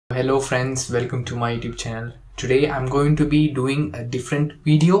Hello friends, welcome to my YouTube channel. Today I'm going to be doing a different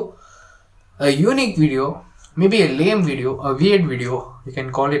video, a unique video, maybe a lame video, a weird video, you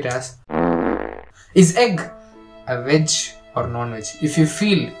can call it as. Is egg a veg or non-veg? If you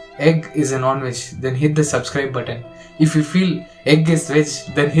feel egg is a non-veg, then hit the subscribe button. If you feel egg is veg,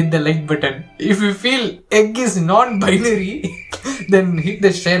 then hit the like button. If you feel egg is non-binary, then hit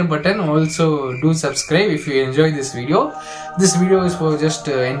the share button. Also do subscribe if you enjoy this video. This video is for just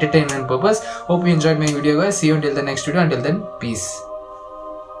entertainment purpose. Hope you enjoyed my video guys. See you until the next video. Until then, peace.